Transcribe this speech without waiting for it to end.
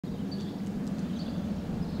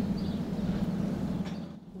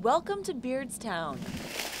Welcome to Beardstown,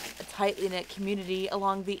 a tightly knit community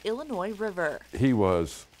along the Illinois River. He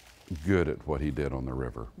was good at what he did on the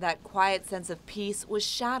river. That quiet sense of peace was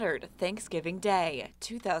shattered Thanksgiving Day,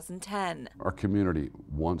 2010. Our community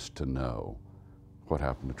wants to know what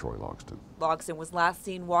happened to Troy Logsdon. Logsdon was last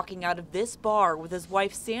seen walking out of this bar with his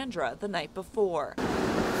wife Sandra the night before.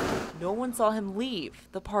 No one saw him leave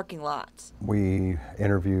the parking lot. We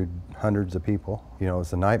interviewed hundreds of people. You know, it was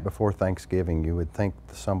the night before Thanksgiving. You would think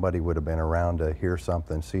somebody would have been around to hear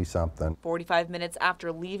something, see something. 45 minutes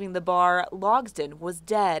after leaving the bar, Logsdon was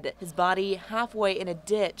dead, his body halfway in a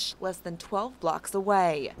ditch less than 12 blocks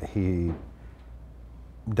away. He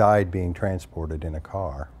died being transported in a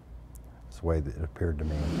car. That's the way that it appeared to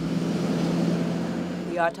me.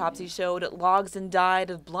 The autopsy showed Logsdon died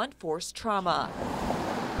of blunt force trauma.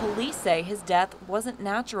 Police say his death wasn't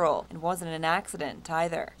natural and wasn't an accident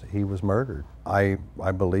either. He was murdered. I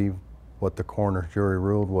believe what the coroner's jury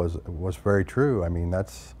ruled was very true. I mean,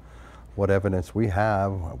 that's what evidence we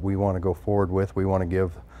have. We want to go forward with. We want to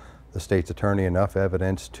give the state's attorney enough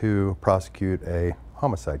evidence to prosecute a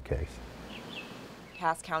homicide case.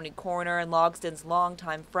 Cass County coroner and Logsdon's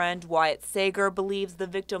longtime friend Wyatt Sager believes the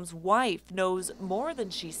victim's wife knows more than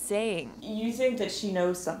she's saying. You think that she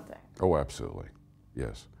knows something? Oh, absolutely.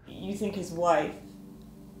 Yes. You think his wife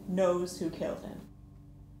knows who killed him?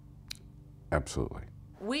 Absolutely.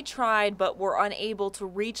 We tried, but were unable to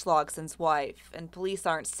reach Logsdon's wife, and police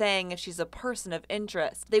aren't saying if she's a person of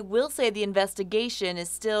interest. They will say the investigation is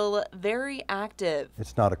still very active.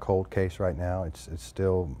 It's not a cold case right now. It's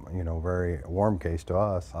still, you know, very warm case to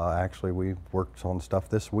us. Actually, we've worked on stuff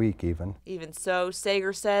this week even. Even so,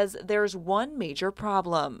 Sager says there's one major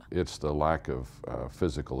problem. It's the lack of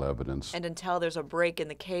physical evidence. And until there's a break in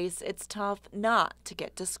the case, it's tough not to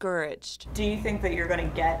get discouraged. Do you think that you're going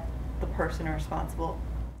to get the person responsible?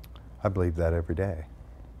 I believe that every day.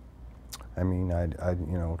 I mean,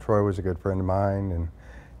 you know, Troy was a good friend of mine,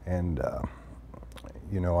 and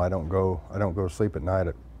you know, I don't go to sleep at night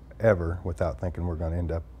ever without thinking we're going to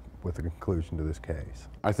end up with a conclusion to this case.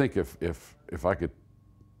 I think if I could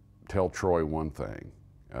tell Troy one thing,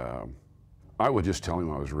 I would just tell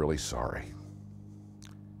him I was really sorry.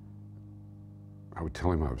 I would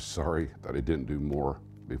tell him I was sorry that I didn't do more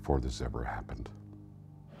before this ever happened.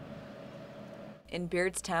 In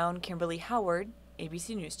Beardstown, Kimberly Howard,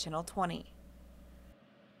 ABC News Channel 20.